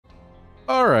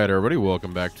All right, everybody,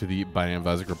 welcome back to the Binding of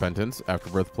Isaac Repentance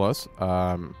Afterbirth Plus.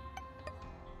 Wrong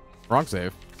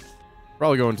save.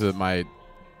 Probably going to my,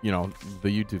 the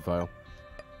YouTube file.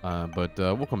 But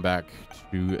we'll come back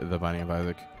to the Binding of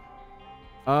Isaac.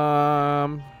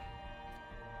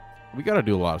 We got to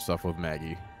do a lot of stuff with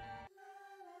Maggie.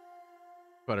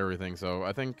 About everything, so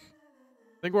I think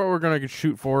what we're gonna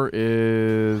shoot for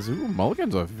is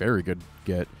Mulligan's a very good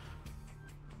get.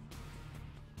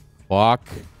 Fuck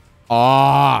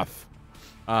off.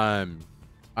 I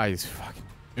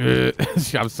fucking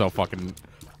I'm so fucking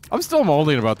I'm still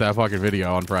molding about that fucking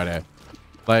video on Friday.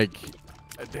 Like,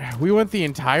 we went the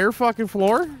entire fucking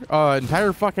floor,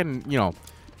 entire fucking,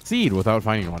 seed without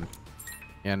finding one.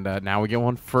 And now we get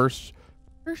one first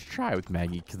try with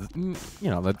Maggie, because,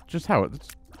 that's just how it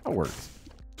works.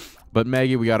 But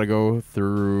Maggie, we got to go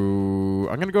through...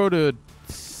 I'm going to go to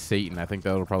Satan. I think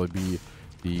that'll probably be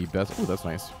the best... Oh, that's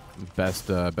nice. Best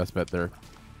bet there.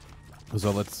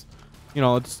 So let's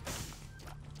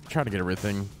try to get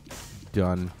everything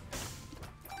done.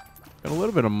 Got a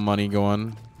little bit of money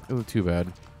going. It wasn't too bad.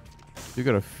 You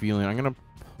got a feeling. I'm going to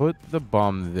put the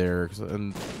bomb there. And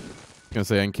I'm going to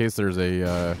say, in case there's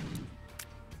a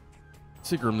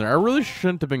secret room there. I really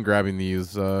shouldn't have been grabbing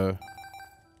these... the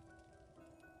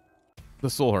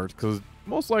soul hearts, because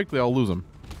most likely I'll lose them.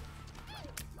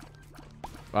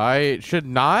 I should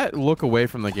not look away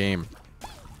from the game,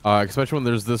 especially when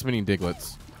there's this many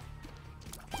diglets.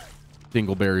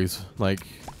 Dingleberries, like,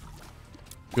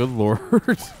 good lord.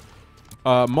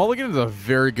 Mulligan is a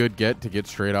very good get to get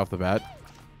straight off the bat.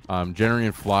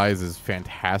 Generating flies is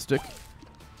fantastic,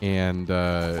 and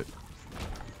I'm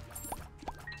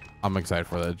excited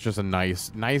for that. It's just a nice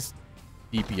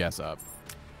DPS up.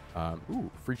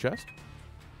 Ooh, free chest.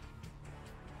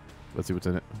 Let's see what's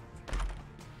in it.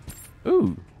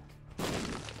 Ooh.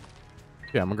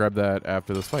 Yeah, I'm gonna grab that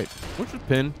after this fight. Which is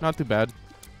pin, not too bad.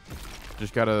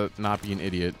 Just gotta not be an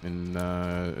idiot, and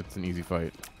it's an easy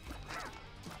fight.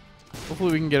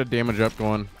 Hopefully we can get a damage up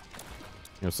going.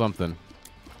 Something.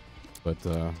 But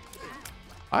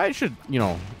I should,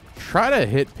 try to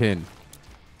hit pin.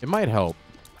 It might help.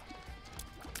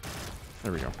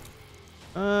 There we go.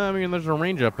 I mean, there's a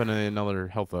range up and another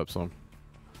health up, so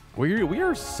we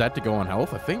are set to go on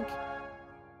health, I think.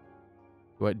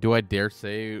 Do I dare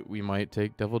say we might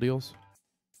take devil deals?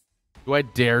 Do I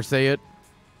dare say it?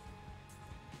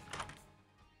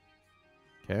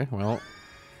 Okay, well,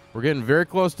 we're getting very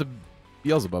close to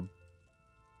Beelzebub.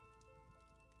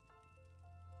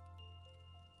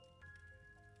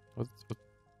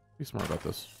 Be smart about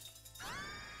this.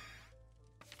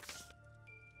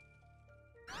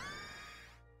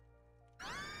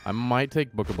 I might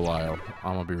take Book of Belial.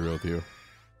 I'm gonna be real with you.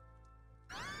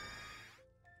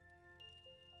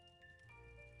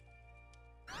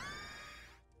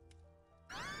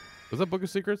 Was that Book of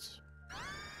Secrets?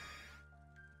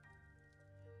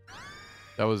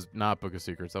 That was not Book of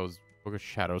Secrets. That was Book of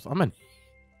Shadows. I'm an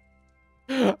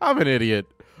idiot.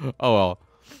 Oh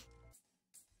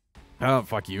well.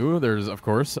 Fuck you. There's, of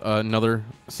course, another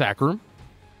sack room.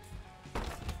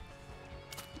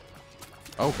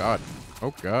 Oh god.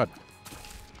 Oh god.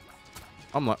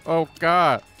 I'm like, oh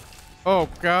god. Oh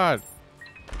god.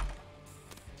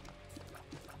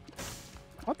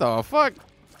 What the fuck?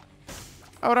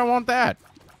 How would I want that?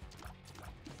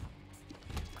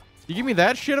 You give me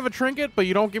that shit of a trinket, but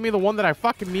you don't give me the one that I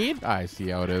fucking need? I see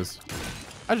how it is.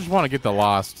 I just want to get the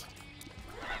lost.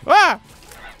 Ah!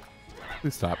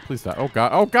 Please stop. Please stop. Oh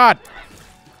god. Oh god.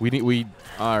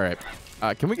 All right.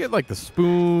 Can we get like the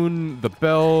spoon, the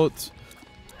belt,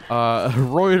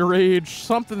 Roid Rage,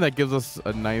 something that gives us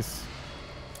a nice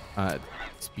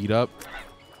speed up?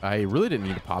 I really didn't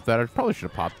need to pop that. I probably should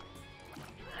have popped.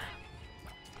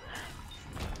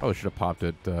 Probably should have popped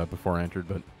it before I entered,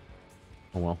 but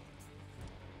oh well.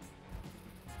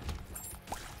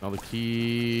 Another key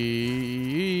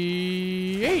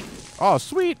 8. Oh,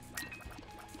 sweet.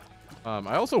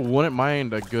 I also wouldn't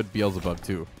mind a good Beelzebub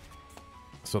too,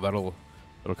 so that'll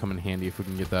come in handy if we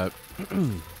can get that.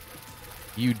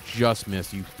 You just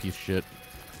missed, you piece of shit.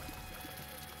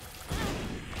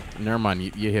 Never mind,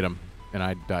 you hit him, and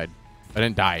I died. I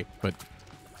didn't die, but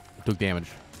I took damage.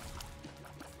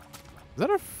 Is that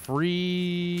a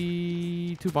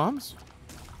free 2 bombs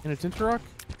in a Tinsel Rock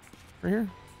right here?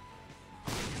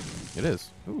 It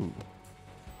is. Ooh,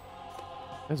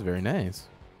 that's very nice.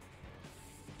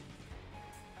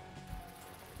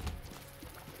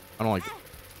 I don't like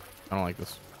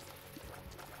this.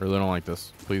 I really don't like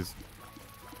this. Please,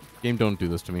 game, don't do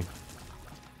this to me.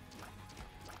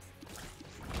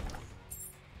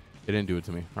 It didn't do it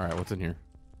to me. All right, what's in here?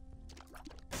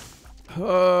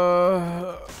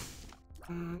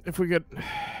 If we get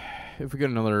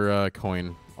another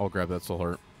coin, I'll grab that soul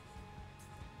heart.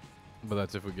 But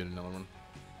that's if we get another one.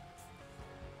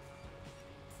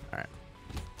 All right.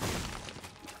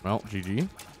 Well, GG.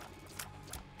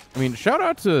 I mean, shout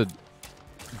out to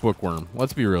Bookworm.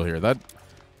 Let's be real here. That's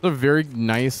a very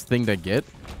nice thing to get.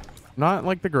 Not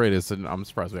like the greatest, and I'm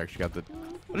surprised we actually got the...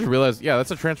 I just realized, yeah,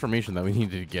 that's a transformation that we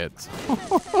needed to get.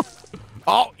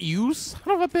 Oh, you son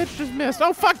of a bitch just missed.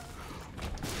 Oh, fuck.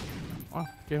 Oh,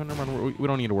 okay, never mind. We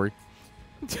don't need to worry.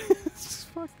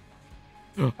 Fuck.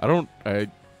 I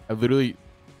literally...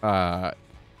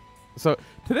 So,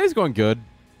 today's going good.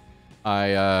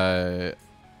 I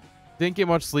didn't get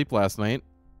much sleep last night.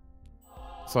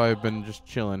 So I've been just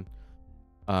chilling.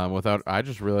 I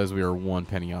just realized we are 1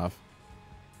 penny off.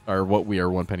 Or what we are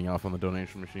 1 penny off on the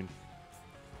donation machine.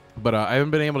 But I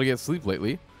haven't been able to get sleep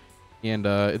lately. And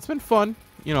it's been fun,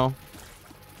 you know.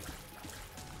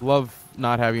 Love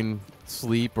not having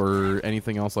sleep or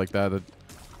anything else like that.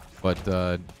 But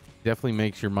definitely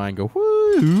makes your mind go,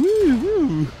 woo, woo,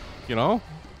 woo. You know?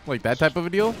 Like that type of a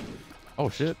deal. Oh,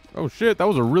 shit. Oh, shit. That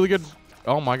was a really good...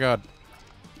 Oh, my God.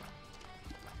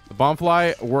 The bomb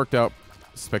fly worked out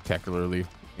spectacularly.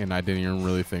 And I didn't even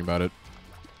really think about it.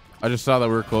 I just saw that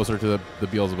we were closer to the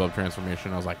Beelzebub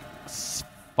transformation. I was like,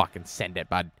 fucking send it,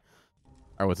 bud.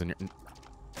 I was in your...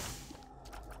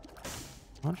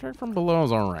 Contract from below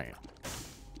is all right.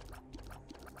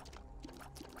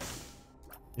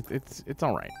 It's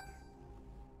all right.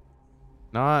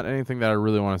 Not anything that I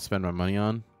really want to spend my money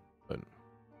on, but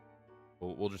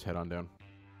we'll just head on down.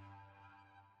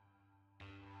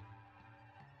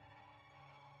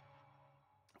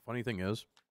 Funny thing is,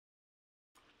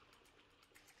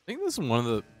 I think this is one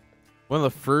of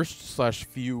the first /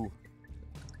 few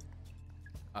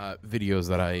videos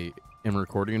that I am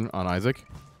recording on Isaac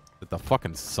that the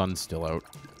fucking sun's still out.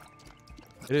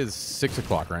 It is 6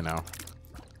 o'clock right now.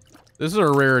 This is a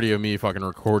rarity of me fucking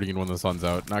recording when the sun's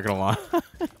out. Not gonna lie.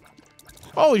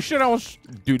 Holy shit!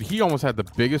 Dude, he almost had the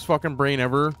biggest fucking brain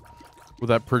ever with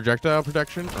that projectile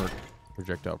protection or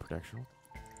projectile protection.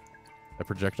 That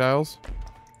projectiles.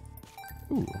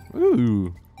 Ooh,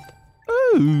 ooh,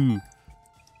 ooh.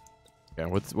 Yeah,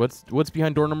 what's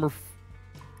behind door number?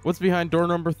 What's behind door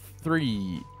number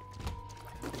 3?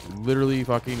 Literally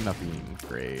fucking nothing.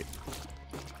 Great.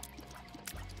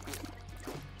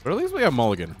 But at least we have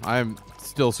Mulligan. I'm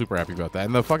still super happy about that.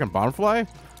 And the fucking Bonfly,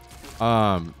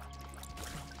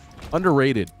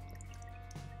 underrated.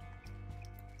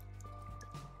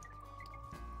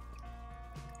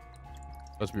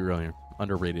 Let's be real here.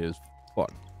 Underrated as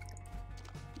fuck.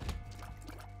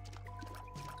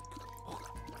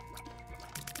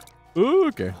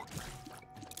 Okay.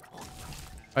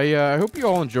 I hope you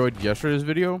all enjoyed yesterday's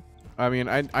video. I mean,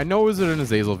 I know it was an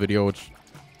Azazel video, which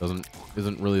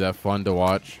isn't really that fun to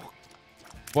watch.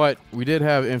 But we did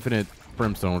have infinite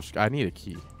brimstone, which I need a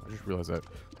key. I just realized that.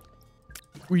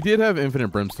 We did have infinite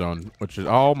brimstone, which is...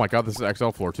 Oh my god, this is XL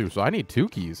floor too, so I need 2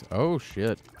 keys. Oh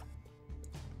shit.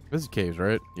 This is caves,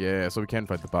 right? Yeah, so we can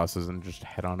fight the bosses and just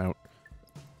head on out.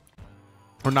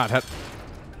 Or not head...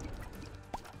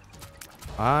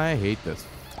 I hate this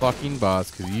fucking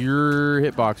boss because your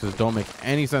hitboxes don't make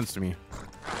any sense to me.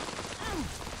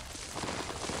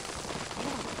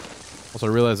 Also, I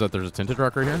realize that there's a tinted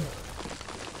rock right here.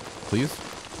 Please,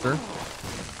 sir.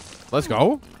 Let's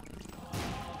go.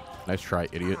 Nice try,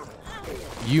 idiot.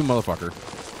 You motherfucker.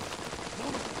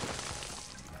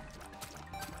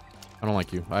 I don't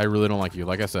like you. I really don't like you.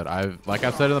 Like I said in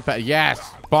the past. Yes,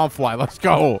 Bombfly. Let's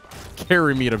go.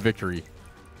 Carry me to victory.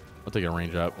 I'll take a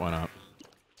range up. Why not?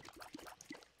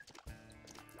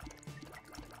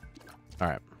 All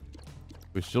right.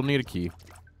 We still need a key.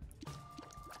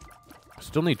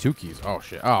 Still need 2 keys. Oh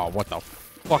shit. Oh, what the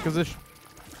fuck is this?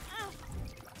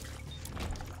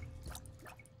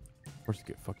 Of course, you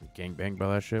get fucking gangbanged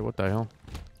by that shit. What the hell?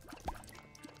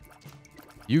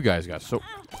 You guys got so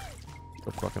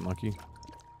fucking lucky.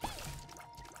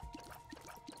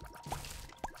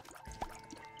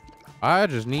 I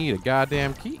just need a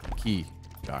goddamn key.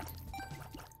 God.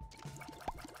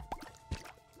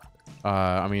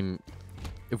 I mean,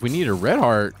 if we need a red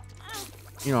heart,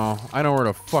 you know, I know where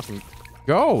to fucking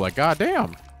go. Like,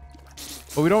 goddamn.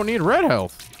 But we don't need red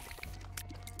health.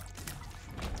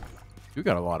 We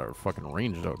got a lot of fucking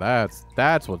range, though.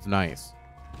 That's what's nice.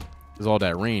 Is all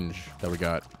that range that we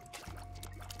got.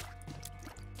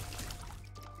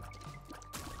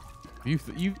 You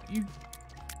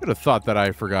could have thought that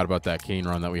I forgot about that cane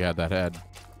run that we had that had,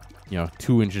 you know,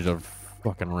 2 inches of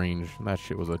fucking range. That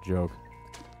shit was a joke.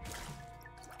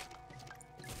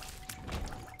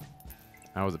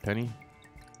 How was it, Penny?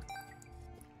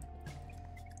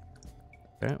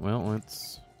 Okay, well,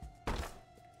 let's...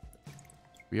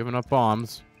 We have enough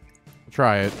bombs. We'll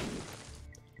try it.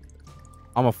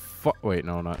 I'm a wait,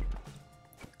 no, not.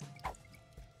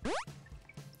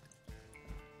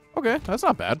 Okay, that's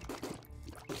not bad.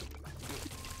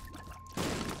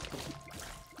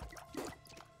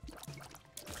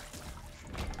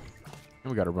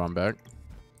 And we got our bomb back.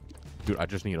 Dude, I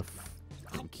just need a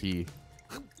key.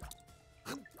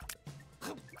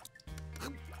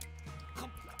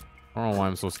 I don't know why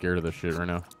I'm so scared of this shit right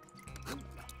now.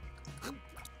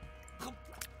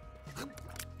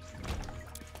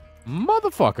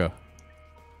 Motherfucker.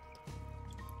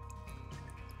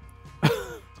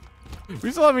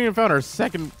 We still haven't even found our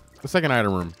second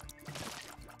item room.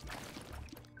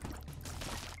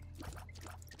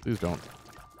 Please don't.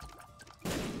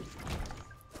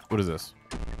 What is this?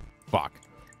 Fuck.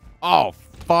 Oh,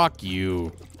 fuck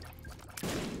you.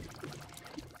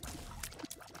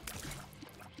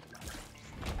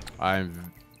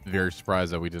 I'm very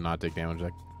surprised that we did not take damage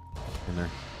in there.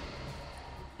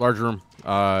 Large room.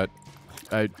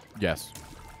 Yes.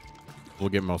 We'll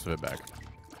get most of it back.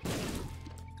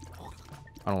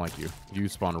 I don't like you. You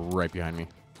spawned right behind me.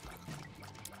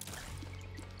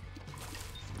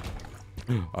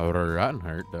 I would have gotten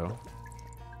hurt though.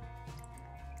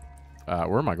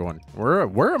 Where am I going?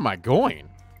 Where am I going?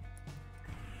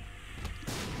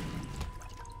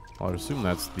 Well, I'd assume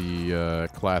that's the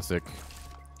classic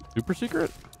super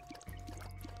secret.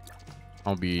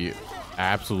 I'll be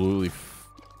absolutely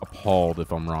appalled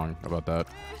if I'm wrong about that.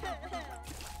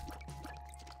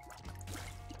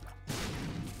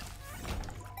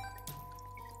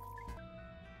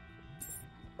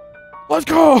 Let's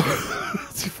go!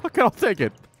 Fucking, I'll take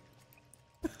it.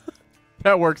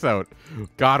 That works out.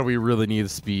 God, we really need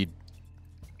speed.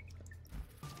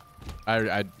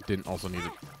 I didn't also need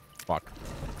it. Fuck.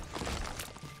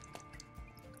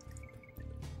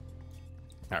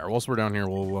 Alright, whilst we're down here,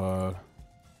 we'll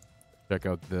check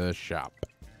out the shop.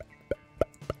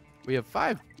 We have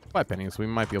five pennies, so we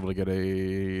might be able to get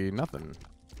a nothing.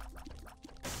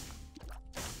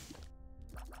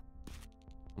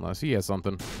 Unless he has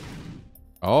something.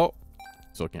 Oh,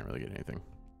 still can't really get anything.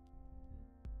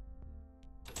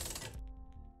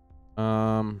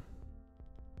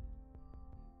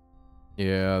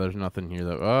 Yeah, there's nothing here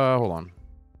though. Hold on.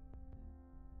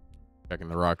 Checking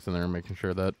the rocks in there, making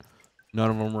sure that none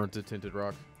of them were into tinted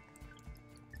rock.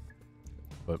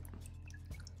 But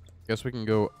guess we can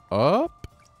go up.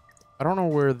 I don't know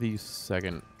where the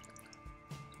second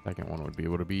one would be.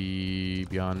 Would it be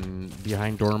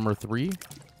behind door number 3?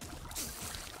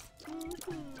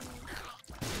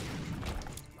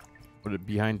 Would it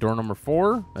be behind door number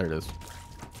 4? There it is.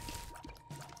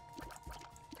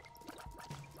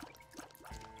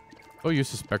 Oh,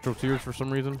 use the spectral tears for some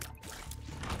reason.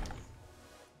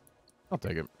 I'll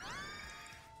take it.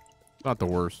 Not the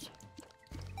worst.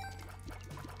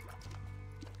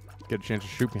 Get a chance to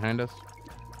shoot behind us.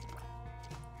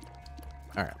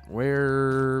 Alright,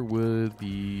 where would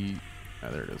the...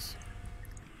 Ah, there it is.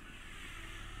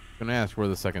 Gonna ask where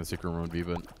the second secret room would be,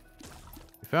 but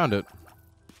we found it.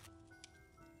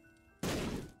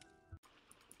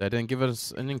 That didn't give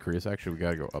us an increase. Actually, we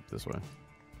gotta go up this way.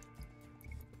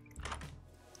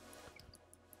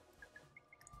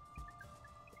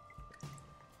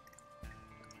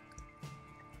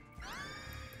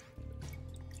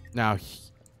 Now,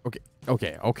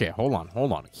 okay, hold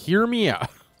on. Hear me out.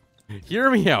 Hear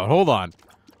me out. Hold on.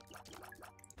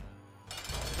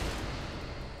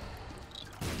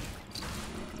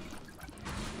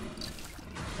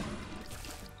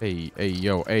 Hey,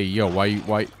 yo,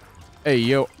 why, hey,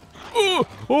 yo.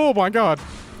 Oh my God.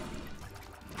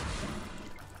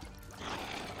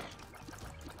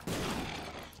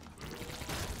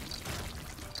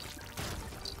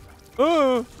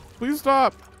 Please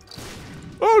stop.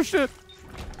 Oh shit.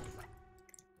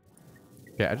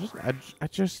 Okay, I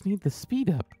just need the speed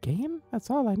up, game.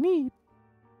 That's all I need.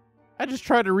 I just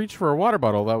tried to reach for a water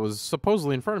bottle that was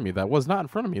supposedly in front of me. That was not in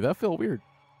front of me. That felt weird.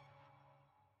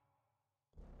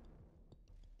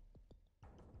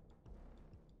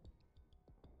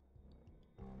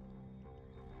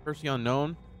 Mercy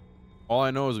unknown. All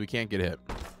I know is we can't get hit.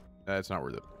 That's not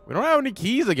worth it. We don't have any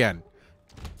keys again.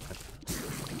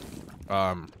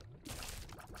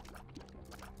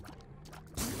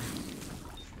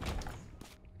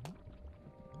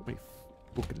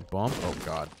 Fucking bump. Oh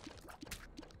God.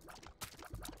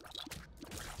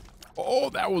 Oh,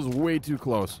 that was way too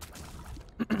close.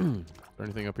 Is there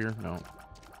anything up here? No.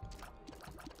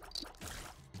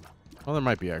 Oh, there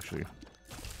might be actually.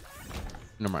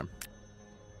 Never mind.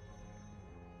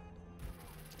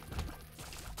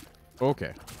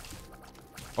 Okay.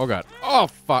 Oh, God. Oh,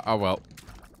 fuck. Oh, well.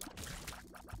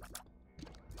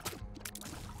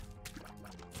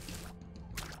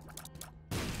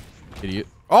 Idiot.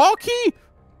 Oh, key!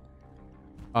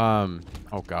 Oh,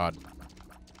 God.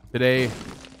 Today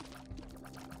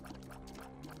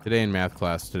in math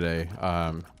class today,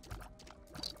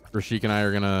 Rashik and I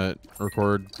are gonna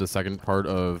record the second part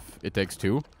of It Takes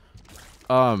Two.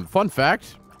 Fun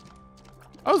fact.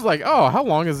 I was like, oh, how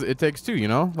long is It Takes Two, you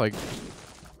know? Like,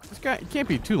 this guy, it can't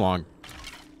be too long.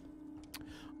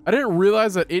 I didn't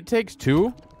realize that It Takes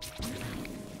Two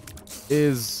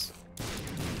is,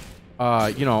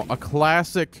 you know, a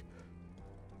classic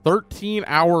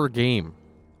 13-hour game.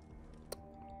 I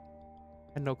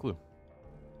had no clue.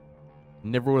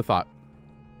 Never would have thought.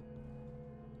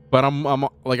 But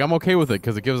I'm okay with it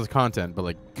because it gives us content. But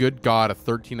like, good God, a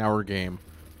 13-hour game.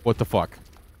 What the fuck?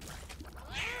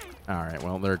 All right,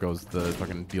 well, there goes the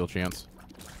fucking deal chance.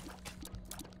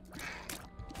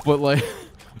 But like,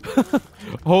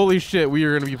 holy shit, we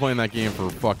are gonna be playing that game for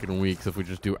fucking weeks if we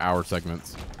just do hour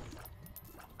segments.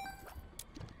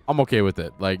 I'm okay with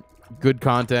it. Like, good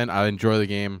content. I enjoy the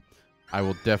game. I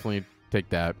will definitely take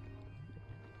that.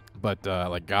 But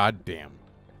like, goddamn.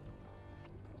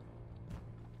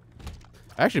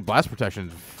 Actually, blast protection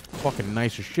is fucking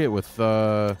nice as shit with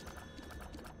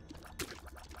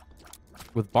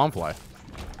Bombfly.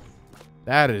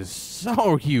 That is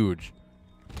so huge.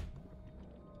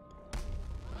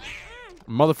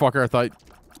 Motherfucker, I thought...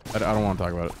 I don't want to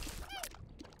talk about it.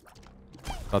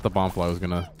 Thought the Bombfly was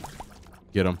gonna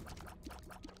get him.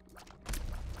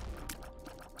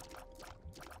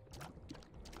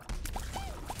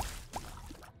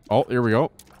 Oh, here we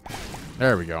go.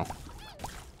 There we go.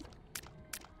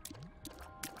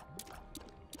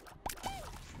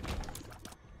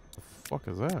 The fuck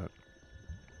is that?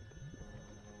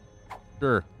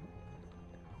 Sure.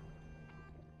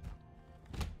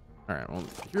 Alright, well,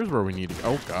 here's where we need to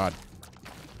go. Oh, God.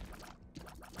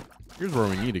 Here's where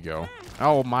we need to go.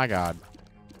 Oh, my God.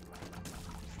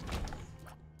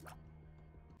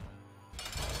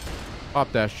 Pop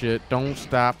that shit. Don't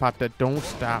stop. Pop that. Don't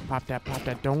stop. Pop that. Pop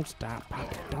that. Don't stop. Pop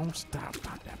that. Don't stop.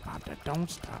 Pop that. Pop that. Don't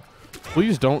stop.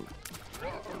 Please don't.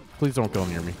 Please don't go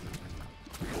near me.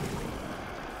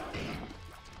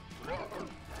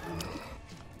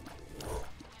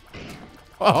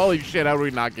 Oh, holy shit. How do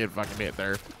we not get fucking hit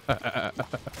there? Alright,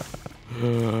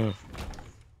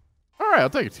 I'll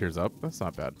take a tears up. That's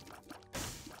not bad.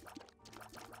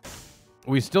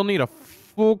 We still need a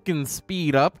fucking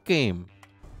speed up game.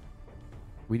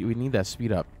 We need that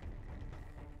speed up.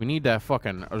 We need that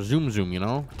fucking zoom, you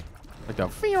know? Like a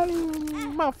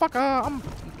motherfucker, I'm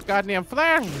goddamn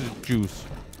flash juice.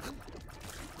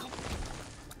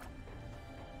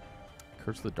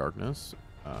 Curse of the Darkness.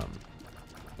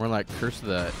 More like Curse of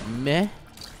the Meh.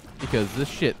 Because this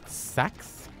shit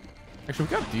sucks. Actually,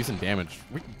 we got decent damage.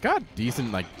 We got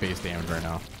decent, like, base damage right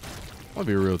now. I'll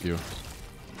be real with you.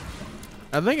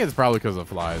 I think it's probably because of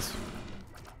flies.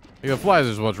 Like, the flies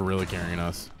is what's really carrying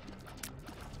us.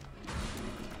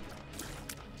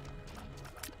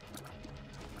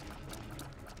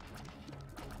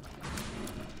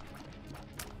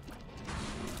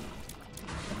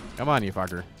 Come on, you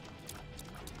fucker.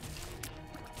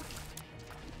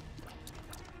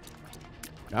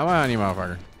 Come on, you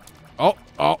motherfucker.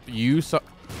 Oh, you so...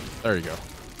 There you go. I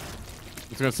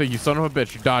was gonna say, you son of a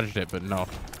bitch, you dodged it, but no,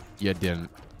 you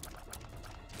didn't.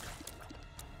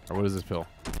 Or what is this pill?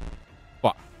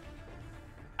 Fuck.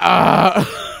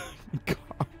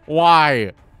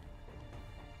 Why?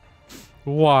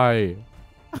 Why?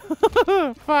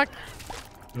 Fuck.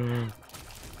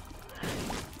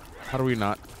 How are we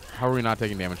not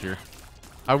taking damage here?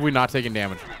 How are we not taking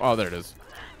damage? Oh, there it is.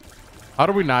 How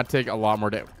do we not take a lot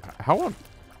more damage? How?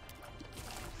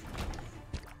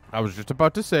 I was just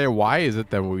about to say, why is it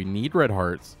that when we need red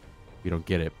hearts, we don't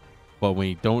get it, but when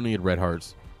we don't need red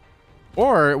hearts,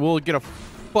 or we'll get a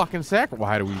fucking sack?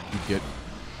 Why do we get?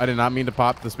 I did not mean to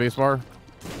pop the spacebar.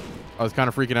 I was kind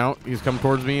of freaking out. He's coming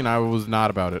towards me, and I was not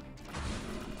about it.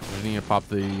 I just need to pop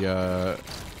the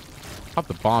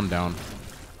bomb down.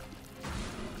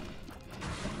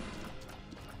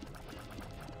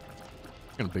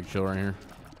 Got a big chill right here.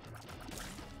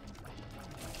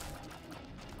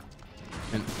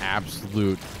 An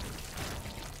absolute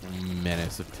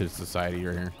menace to society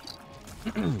right here.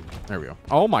 There we go.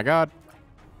 Oh my God.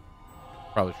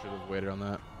 Probably should have waited on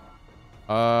that.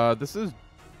 This is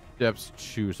depths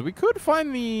 2, so we could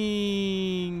find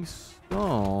the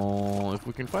skull. If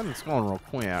we can find the skull real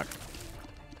quick,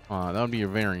 that would be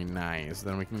very nice.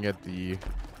 Then we can get the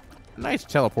nice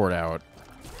teleport out.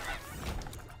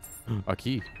 A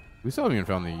key. We still haven't even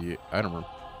found the item room.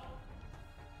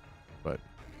 but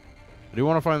I do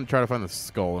want to try to find the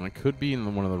skull, and it could be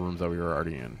in one of the rooms that we were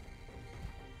already in.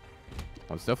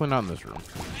 Oh, it's definitely not in this room.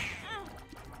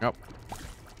 Yep.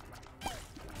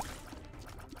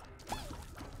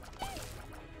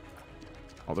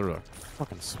 Oh, there's a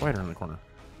fucking spider in the corner.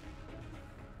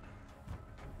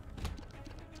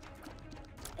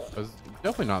 It's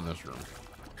definitely not in this room.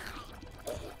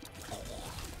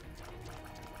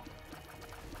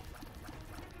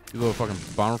 You little fucking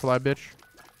bomberfly bitch.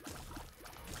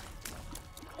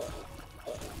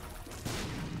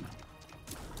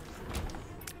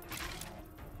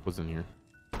 What's in here?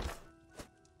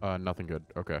 Nothing good.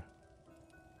 Okay.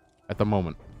 At the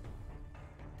moment.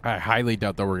 I highly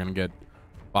doubt that we're gonna get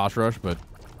boss rush, but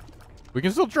we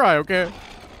can still try, okay?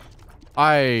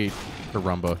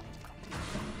 Caramba.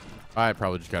 I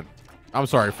probably just got... I'm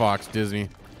sorry, Fox, Disney.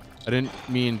 I didn't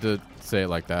mean to say it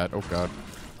like that. Oh, God.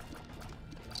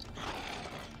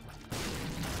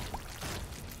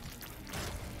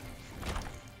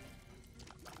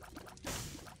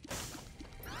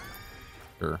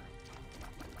 Sure.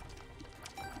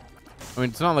 I mean,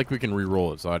 it's not like we can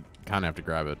re-roll it, so I'd kind of have to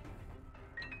grab it.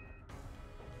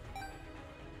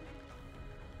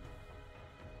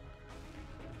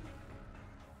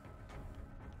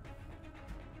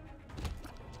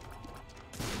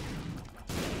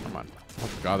 Come on. Oh,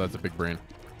 God, that's a big brain.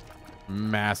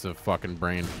 Massive fucking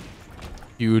brain.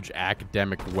 Huge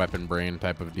academic weapon brain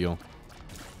type of deal.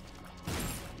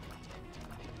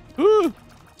 Ooh!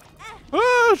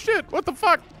 Oh, shit! What the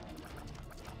fuck?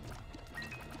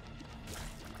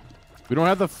 We don't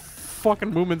have the fucking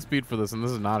movement speed for this, and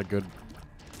this is not a good...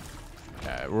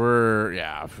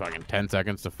 Yeah, fucking 10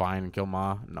 seconds to find and kill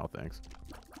Ma. No, thanks.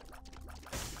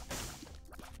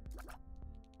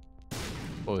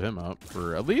 Pull him up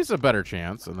for at least a better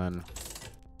chance, and then...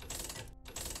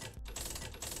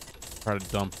 try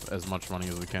to dump as much money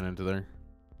as we can into there.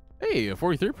 Hey, a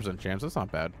 43% chance. That's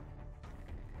not bad.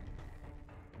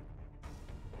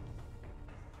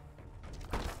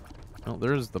 Oh,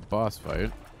 there's the boss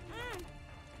fight.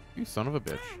 You son of a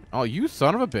bitch. Oh, you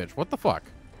son of a bitch. What the fuck?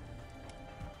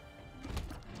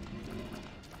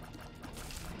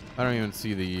 I don't even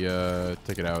see the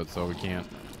ticket out, so we can't.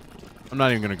 I'm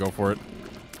not even going to go for it.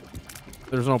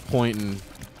 There's no point in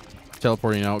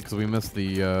teleporting out because we missed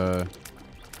the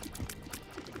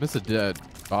dead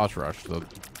boss rush. So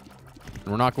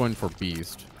we're not going for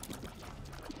beast.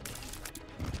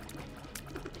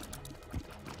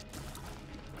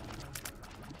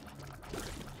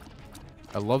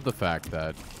 I love the fact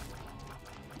that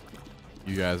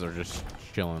you guys are just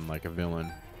chilling like a villain.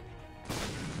 All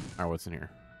right, what's in here?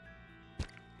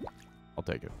 I'll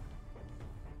take it.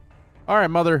 All right,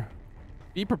 mother.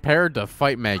 Be prepared to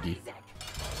fight Maggie.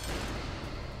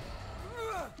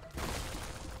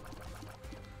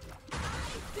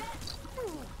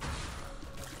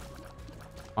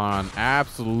 On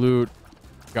absolute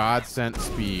God-sent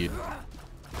speed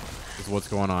is what's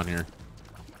going on here.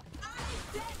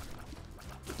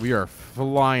 We are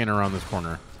flying around this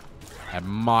corner at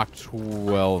Mach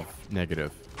 12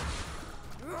 negative.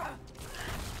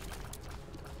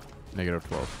 Negative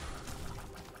 12.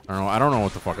 I don't know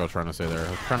what the fuck I was trying to say there. I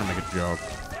was trying to make a joke.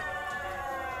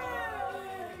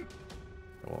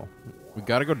 Well, we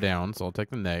gotta go down, so I'll take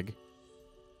the neg.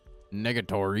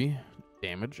 Negatory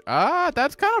damage. Ah,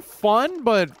 that's kind of fun,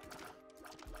 but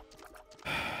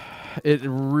it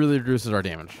really reduces our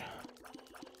damage.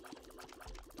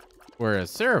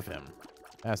 Whereas Seraphim,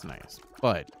 that's nice.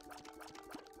 But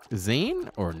Zane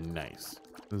or nice?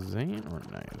 Zane or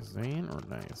nice? Zane or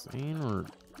nice? Zane or...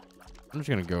 I'm just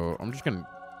gonna go. I'm just gonna...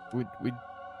 We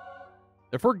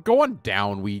if we're going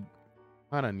down, we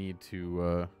kind of need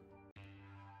to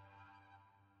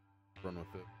run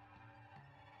with it.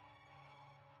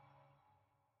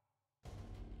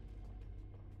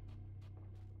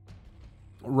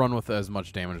 Run with as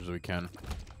much damage as we can.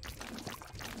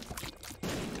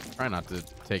 Try not to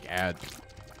take a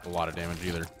lot of damage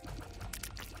either.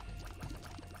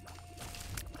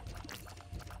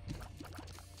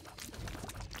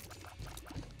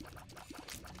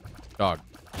 Dog.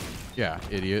 Yeah,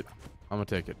 idiot. I'm gonna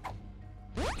take it.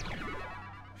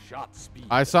 Shot speed.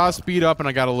 I saw speed up and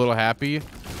I got a little happy.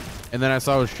 And then I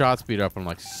saw his shot speed up and I'm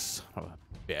like, son of a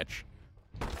bitch.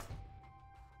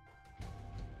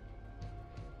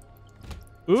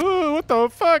 Ooh, what the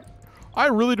fuck? I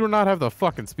really do not have the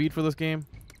fucking speed for this game.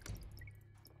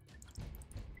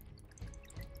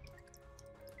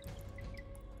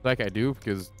 Like I do,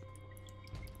 because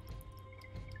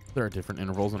there are different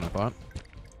intervals than I thought.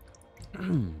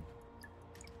 Okay,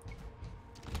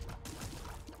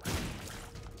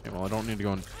 well, I don't need to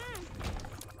go in. I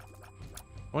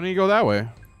don't need to go that way.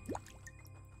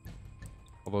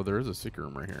 Although there is a secret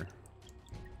room right here.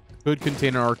 Could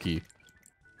contain an R key.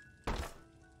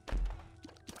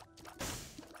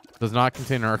 Does not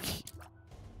contain an R key.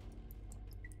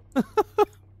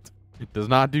 It does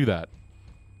not do that.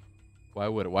 Why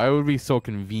would it? Why would it be so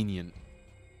convenient?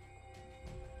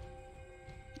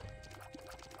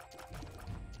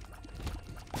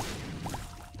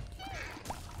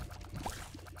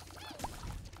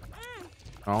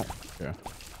 Oh, okay.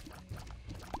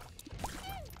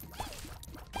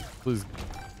 Please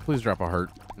drop a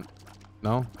heart.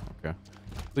 No? Okay.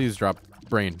 Please drop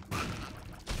brain.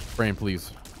 Brain,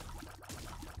 please.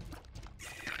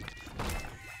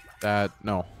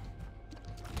 No.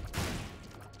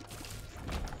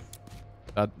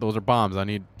 Those are bombs. I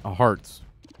need hearts.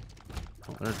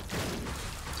 Oh, they're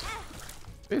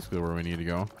basically where we need to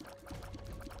go.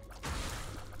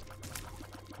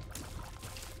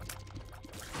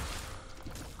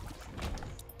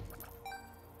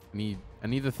 I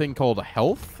need a thing called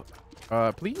health.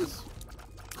 Please.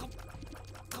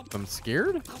 I'm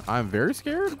scared. I'm very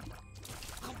scared.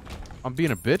 I'm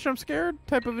being a bitch. I'm scared.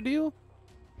 Type of a deal.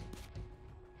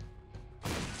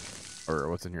 Or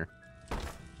what's in here?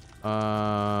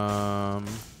 I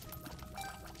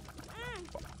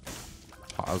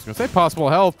was gonna say possible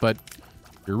health, but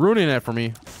you're ruining it for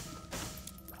me.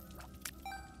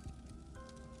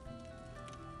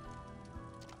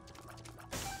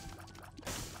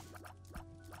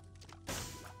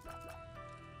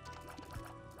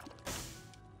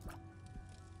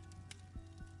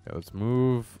 Okay, let's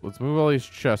move all these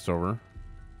chests over.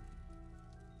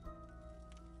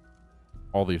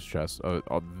 All these chests.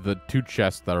 The 2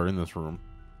 chests that are in this room.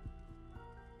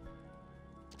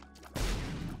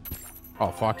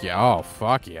 Oh, fuck yeah. Oh,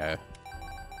 fuck yeah.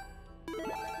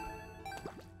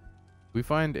 We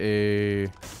find a...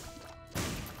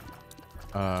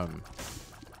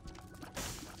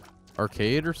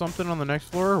 arcade or something on the next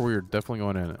floor. We're definitely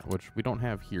going in it, which we don't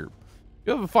have here.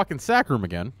 You have a fucking sack room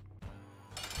again.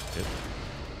 Shit.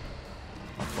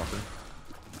 Oh, fucker.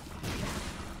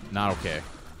 Not okay.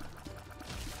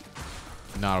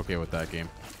 Not okay with that game.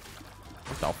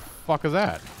 What the fuck is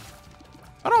that?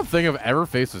 I don't think I've ever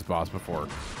faced this boss before.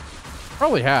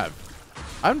 Probably have.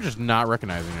 I'm just not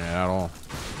recognizing it at all.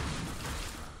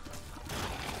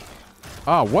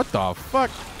 Oh, what the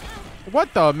fuck?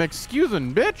 What the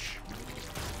excusing, bitch?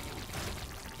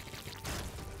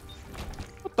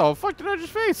 What the fuck did I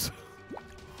just face?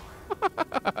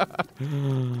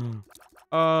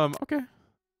 Okay.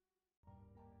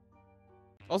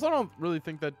 Also, I don't really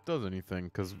think that does anything,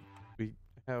 because we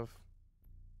have...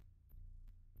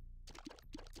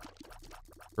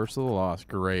 Curse of the Lost.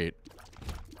 Great.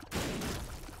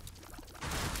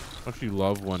 Don't you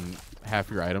love when half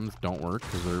your items don't work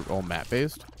because they're all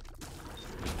map-based?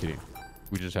 Just kidding.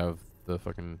 We just have the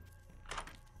fucking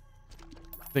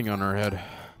thing on our head.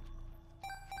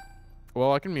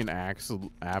 Well, I can be an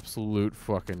absolute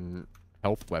fucking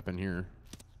health weapon here.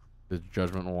 The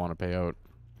judgment will want to pay out.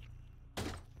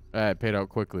 It paid out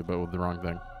quickly, but with the wrong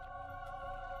thing.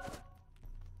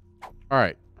 All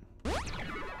right.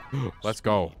 Let's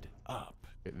go.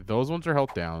 Okay, those ones are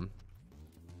health down.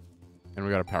 And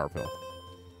we got a power pill.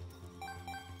 I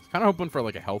was kind of hoping for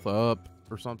like a health up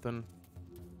or something.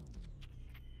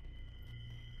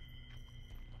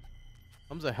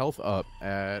 Comes a health up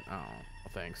at... Oh,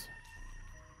 thanks.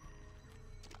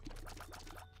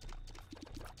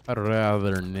 I'd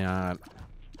rather not.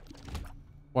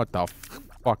 What the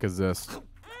fuck is this?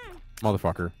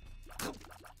 Motherfucker.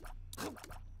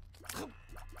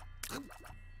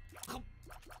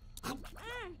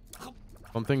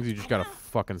 Some things you just gotta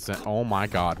fucking send. Oh my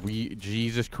god.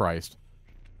 Jesus Christ.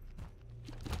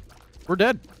 We're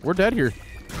dead. We're dead here.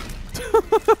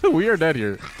 We are dead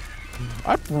here.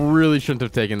 I really shouldn't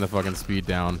have taken the fucking speed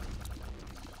down.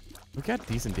 We got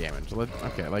decent damage.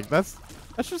 Okay, like that's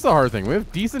just the hard thing. We have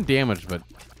decent damage, but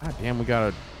god damn, we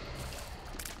got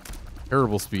a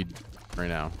terrible speed right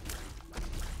now.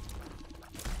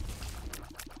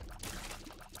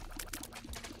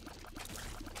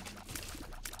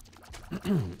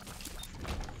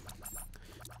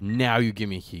 Now you give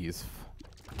me keys.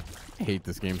 I hate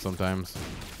this game sometimes.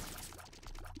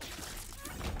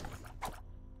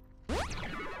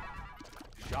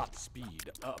 Shot speed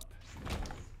up.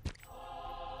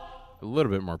 A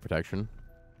little bit more protection.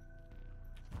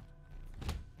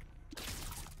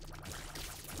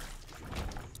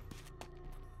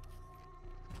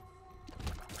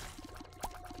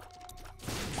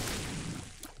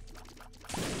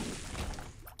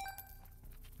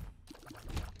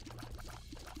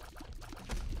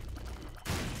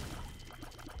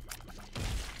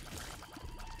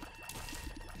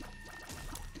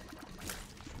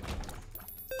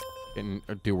 And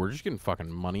dude, we're just getting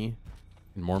fucking money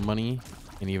and more money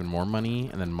and even more money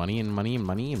and then money and money and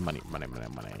money and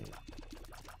money.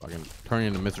 Fucking turning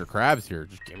into Mr. Krabs here.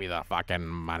 Just give me the fucking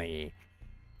money.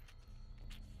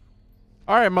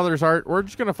 All right, Mother's Heart. We're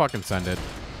just gonna fucking send it.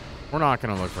 We're not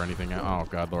gonna look for anything. Oh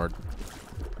God, Lord.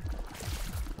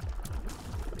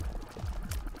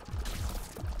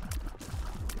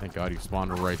 Thank God you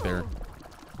spawned right there.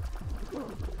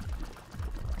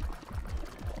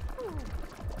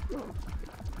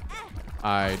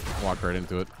 I walked right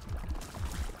into it.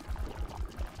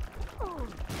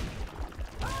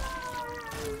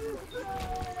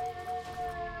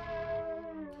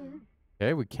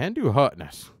 Okay, we can do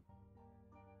hutness.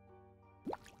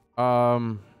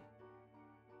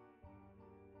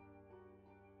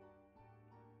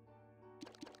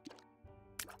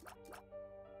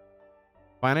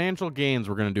 Financial gains,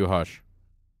 we're gonna do hush.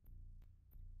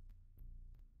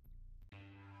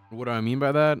 What do I mean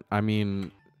by that? I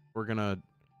mean, we're gonna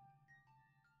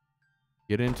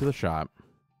get into the shop.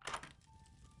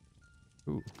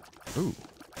 Ooh. Ooh.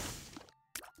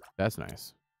 That's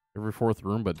nice. Every fourth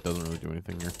room, but it doesn't really do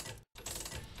anything here.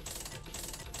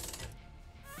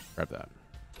 Grab that.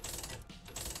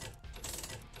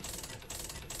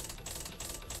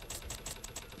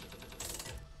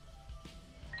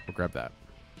 We'll grab that.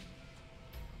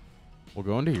 We'll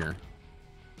go into here.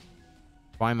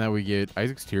 Find that we get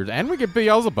Isaac's Tears and we get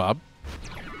Beelzebub.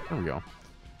 There we go.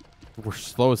 We're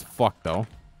slow as fuck though.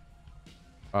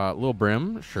 Little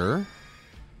Brim, sure.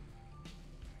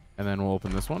 And then we'll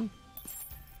open this one.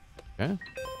 Okay.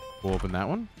 We'll open that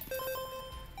one.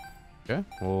 Okay.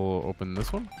 We'll open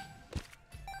this one.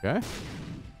 Okay.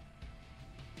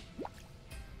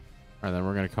 Alright, then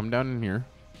we're gonna come down in here.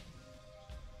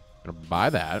 Gonna buy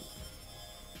that.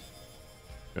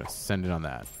 Gonna send it on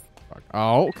that. Fuck.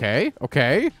 Oh, okay.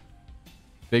 Okay.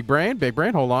 Big brain. Big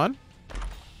brain. Hold on.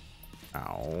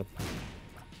 Ow.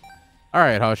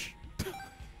 Alright, hush.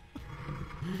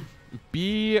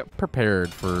 Be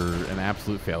prepared for an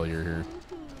absolute failure here.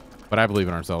 But I believe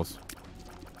in ourselves.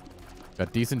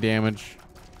 Got decent damage.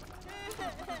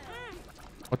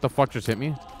 What the fuck just hit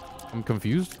me? I'm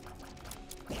confused.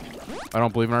 I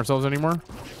don't believe in ourselves anymore.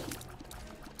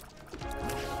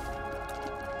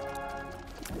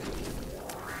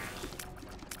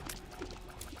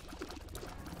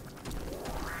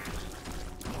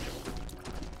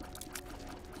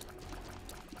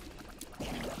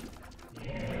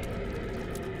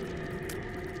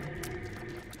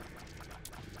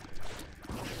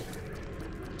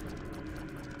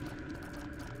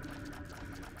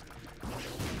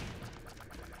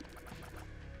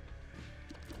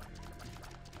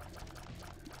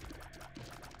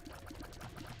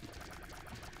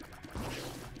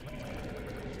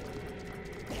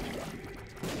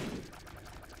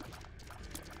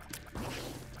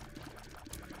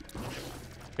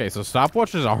 Okay, so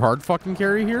stopwatch is a hard fucking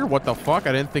carry here. What the fuck?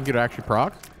 I didn't think it'd actually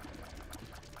proc.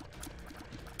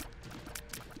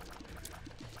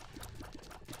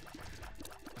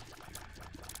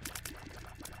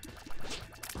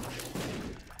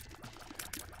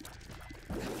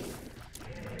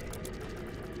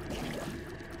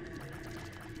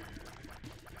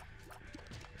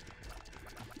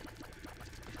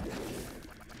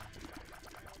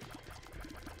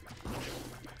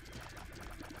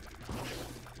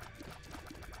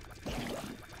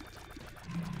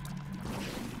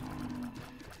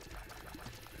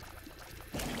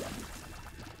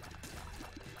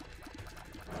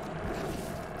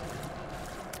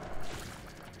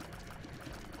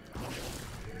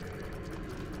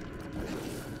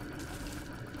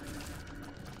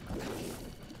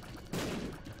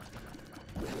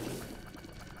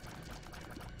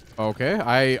 Okay,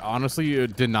 I honestly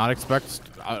did not expect...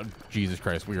 Jesus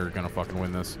Christ, we are gonna fucking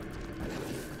win this.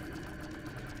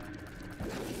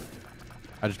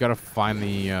 I just gotta find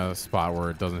the spot where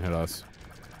it doesn't hit us.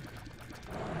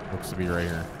 Looks to be right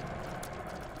here.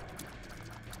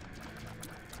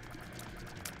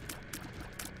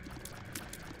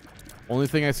 Only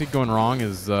thing I see going wrong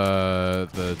is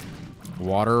the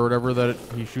water or whatever that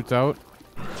he shoots out.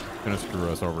 It's gonna screw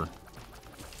us over.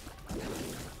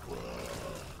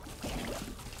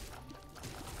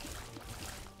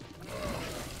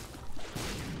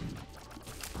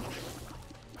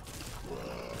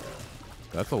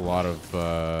 That's a lot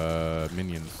of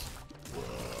minions.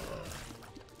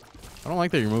 I don't like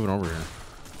that you're moving over here.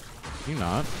 Can you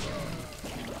not?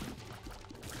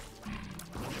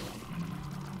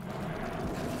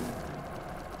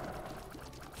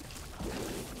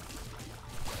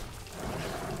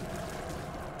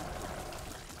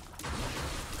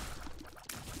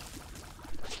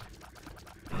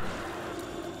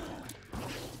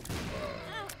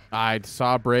 I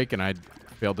saw a break and I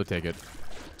failed to take it.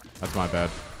 That's my bad.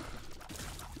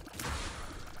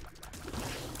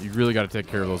 You really got to take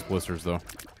care of those blisters, though.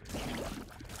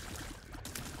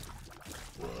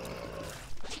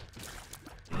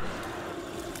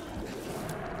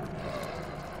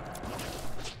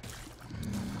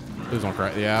 Please don't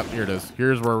cry. Yeah, here it is.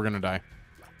 Here's where we're going to die.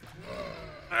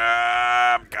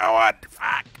 I'm going.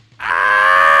 Fuck.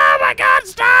 Oh, my God,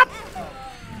 stop.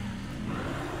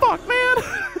 Fuck, man.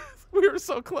 We were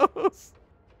so close.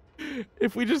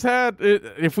 If we just had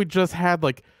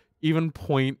like even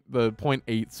the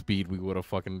 0.8 speed, we would have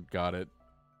fucking got it.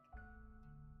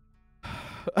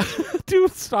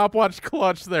 Dude, stopwatch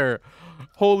clutch there.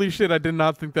 Holy shit, I did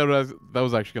not think that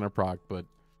was actually gonna proc, but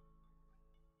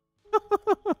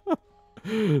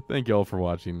thank you all for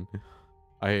watching.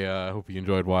 I hope you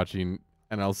enjoyed watching,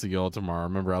 and I'll see you all tomorrow.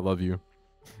 Remember, I love you.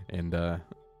 And God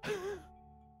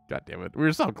damn it, we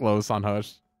were so close on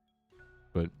Hush.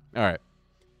 But all right,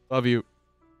 love you.